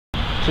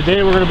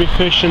Today we're going to be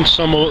fishing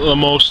some of the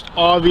most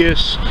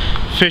obvious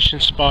fishing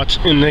spots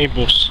in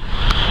Naples.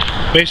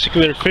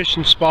 Basically, they're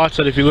fishing spots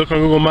that if you look on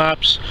Google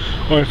Maps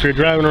or if you're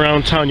driving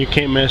around town you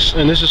can't miss.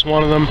 And this is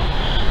one of them.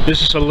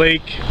 This is a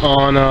lake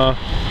on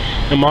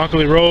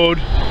Immokalee Road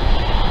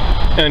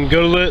and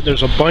Goodlet.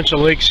 There's a bunch of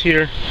lakes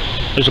here.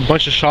 There's a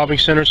bunch of shopping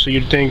centers, so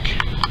you'd think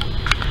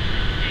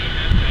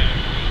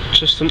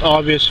just an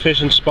obvious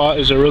fishing spot.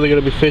 Is there really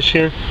going to be fish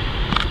here?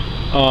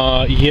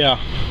 Yeah.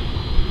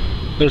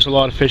 There's a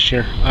lot of fish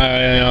here.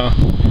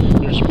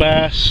 There's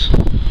bass,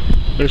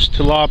 there's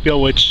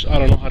tilapia, which I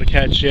don't know how to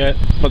catch yet,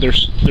 but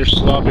there's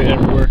tilapia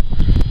everywhere.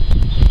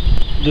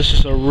 This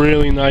is a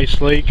really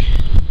nice lake,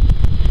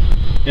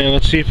 and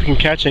let's see if we can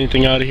catch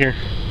anything out of here.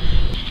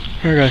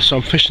 Alright guys, so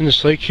I'm fishing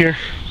this lake here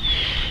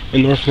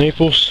in North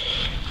Naples,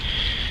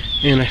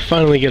 and I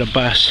finally get a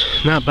bass.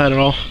 Not bad at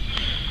all.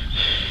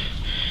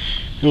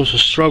 It was a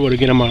struggle to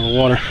get him out of the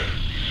water.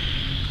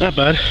 Not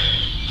bad.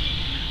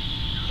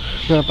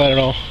 Not bad at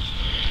all.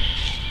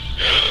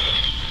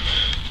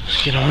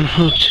 Let's get on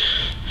hooked.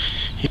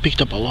 He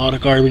picked up a lot of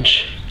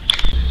garbage.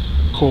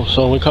 Cool,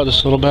 so we caught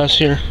this little bass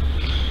here.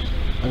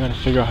 I gotta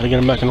figure out how to get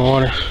him back in the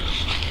water.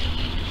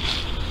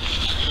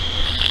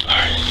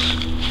 Alright.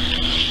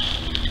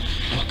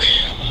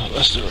 Okay,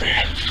 let's do it right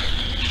here.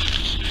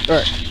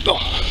 Alright, go.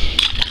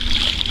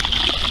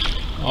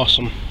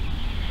 Awesome.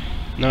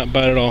 Not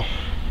bad at all.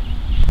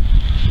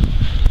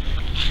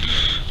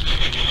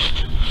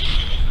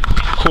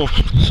 Cool,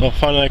 so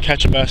finally I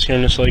catch a bass here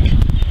in this lake.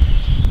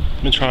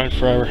 Been trying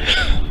forever.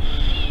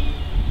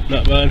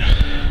 Not bad.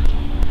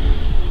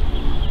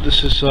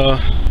 This is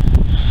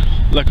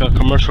like a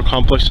commercial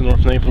complex in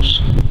North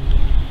Naples.